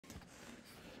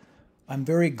I'm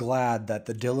very glad that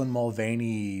the Dylan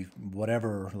Mulvaney,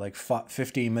 whatever, like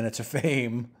 15 minutes of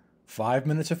fame, 5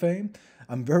 minutes of fame.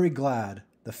 I'm very glad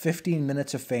the 15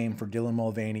 minutes of fame for Dylan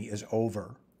Mulvaney is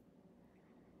over.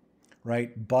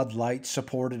 Right? Bud Light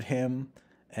supported him,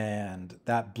 and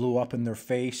that blew up in their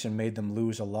face and made them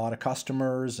lose a lot of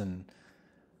customers and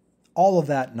all of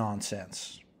that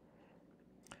nonsense.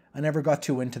 I never got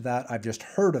too into that. I've just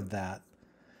heard of that.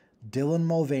 Dylan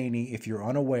Mulvaney, if you're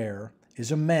unaware, is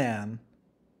a man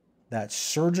that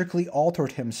surgically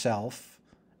altered himself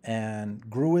and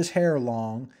grew his hair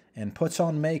long and puts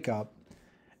on makeup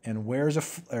and wears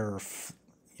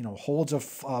holds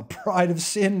a Pride of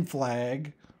Sin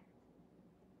flag.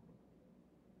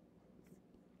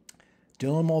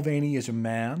 Dylan Mulvaney is a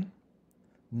man.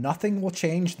 Nothing will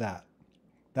change that.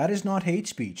 That is not hate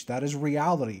speech. That is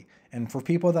reality. And for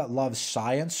people that love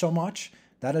science so much,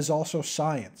 that is also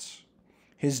science.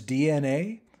 His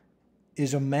DNA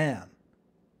is a man.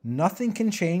 Nothing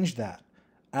can change that.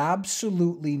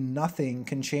 Absolutely nothing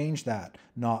can change that.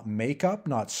 Not makeup,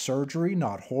 not surgery,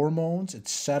 not hormones,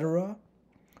 etc.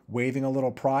 Waving a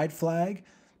little pride flag.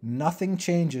 Nothing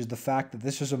changes the fact that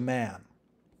this is a man.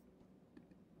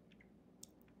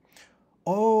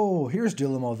 Oh, here's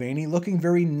Dylan Mulvaney looking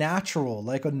very natural,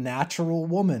 like a natural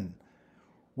woman,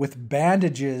 with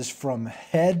bandages from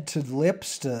head to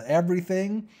lips to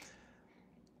everything.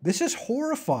 This is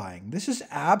horrifying. This is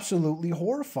absolutely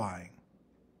horrifying.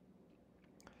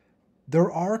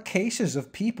 There are cases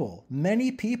of people,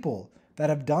 many people,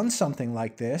 that have done something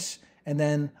like this, and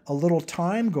then a little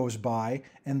time goes by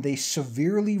and they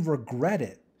severely regret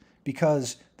it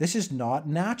because this is not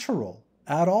natural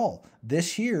at all.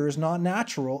 This here is not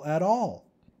natural at all.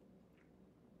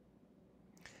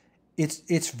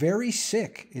 It's very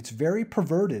sick. It's very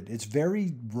perverted. It's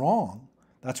very wrong.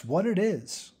 That's what it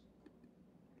is.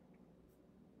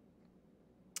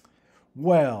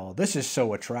 Well, this is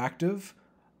so attractive.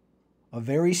 A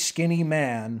very skinny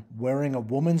man wearing a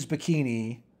woman's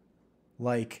bikini.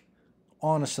 Like,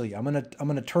 honestly, I'm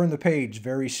gonna turn the page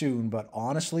very soon, but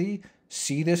honestly,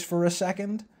 see this for a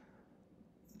second.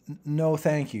 No,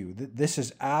 thank you. This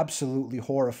is absolutely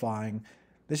horrifying.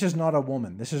 This is not a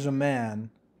woman. This is a man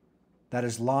that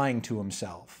is lying to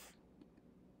himself.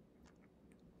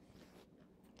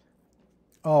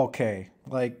 Okay,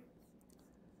 like,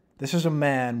 this is a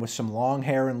man with some long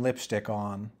hair and lipstick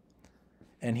on,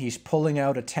 and he's pulling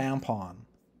out a tampon.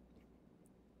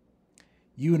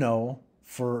 You know,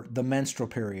 for the menstrual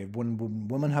period, when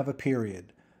women have a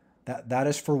period, that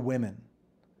is for women.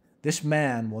 This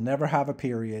man will never have a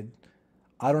period.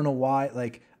 I don't know why.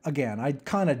 Like, again, I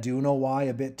kind of do know why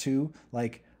a bit too.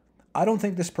 Like, I don't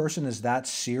think this person is that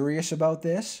serious about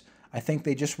this. I think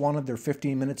they just wanted their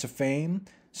 15 minutes of fame.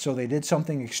 So they did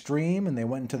something extreme and they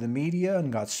went into the media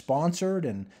and got sponsored,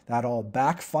 and that all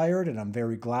backfired, and I'm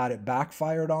very glad it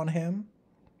backfired on him.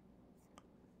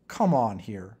 Come on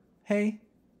here. Hey,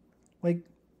 like,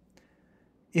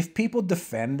 if people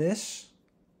defend this,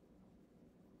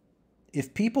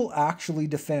 if people actually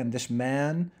defend this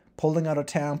man pulling out a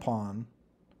tampon,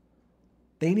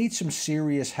 they need some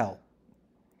serious help.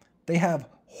 They have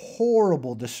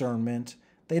horrible discernment.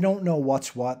 They don't know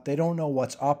what's what. They don't know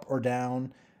what's up or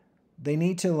down. They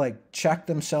need to, like, check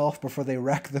themselves before they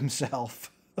wreck themselves.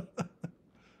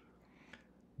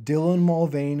 Dylan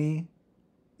Mulvaney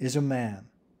is a man.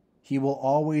 He will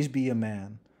always be a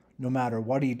man, no matter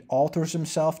what he alters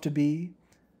himself to be.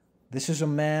 This is a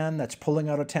man that's pulling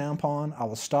out a tampon. I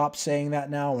will stop saying that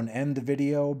now and end the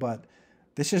video, but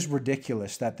this is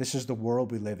ridiculous that this is the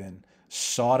world we live in.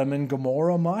 Sodom and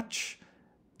Gomorrah much?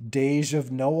 Days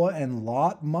of Noah and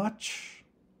Lot much?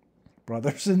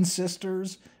 Brothers and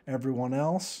sisters, everyone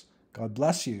else, God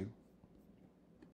bless you.